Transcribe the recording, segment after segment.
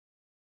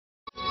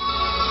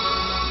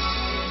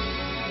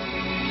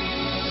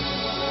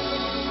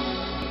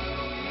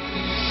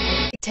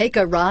Take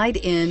a ride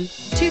in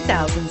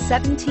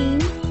 2017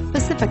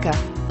 Pacifica.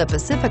 The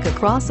Pacifica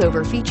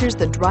crossover features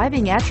the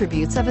driving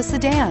attributes of a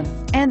sedan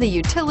and the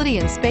utility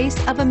and space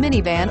of a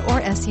minivan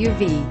or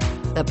SUV.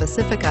 The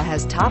Pacifica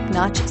has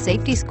top-notch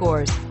safety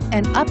scores,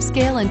 an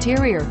upscale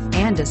interior,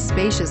 and a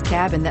spacious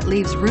cabin that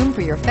leaves room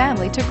for your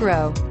family to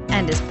grow,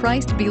 and is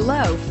priced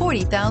below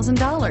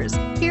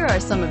 $40,000. Here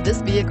are some of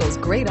this vehicle's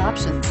great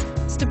options: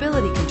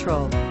 stability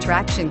control,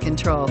 traction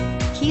control,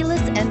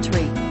 keyless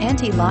entry,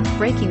 anti-lock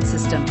braking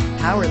system,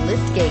 power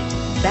lift gate,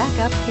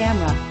 backup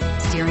camera,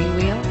 steering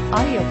wheel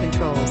audio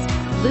controls,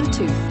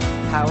 Bluetooth,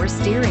 power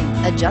steering,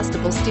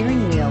 adjustable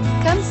steering wheel.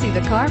 Come see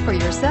the car for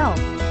yourself.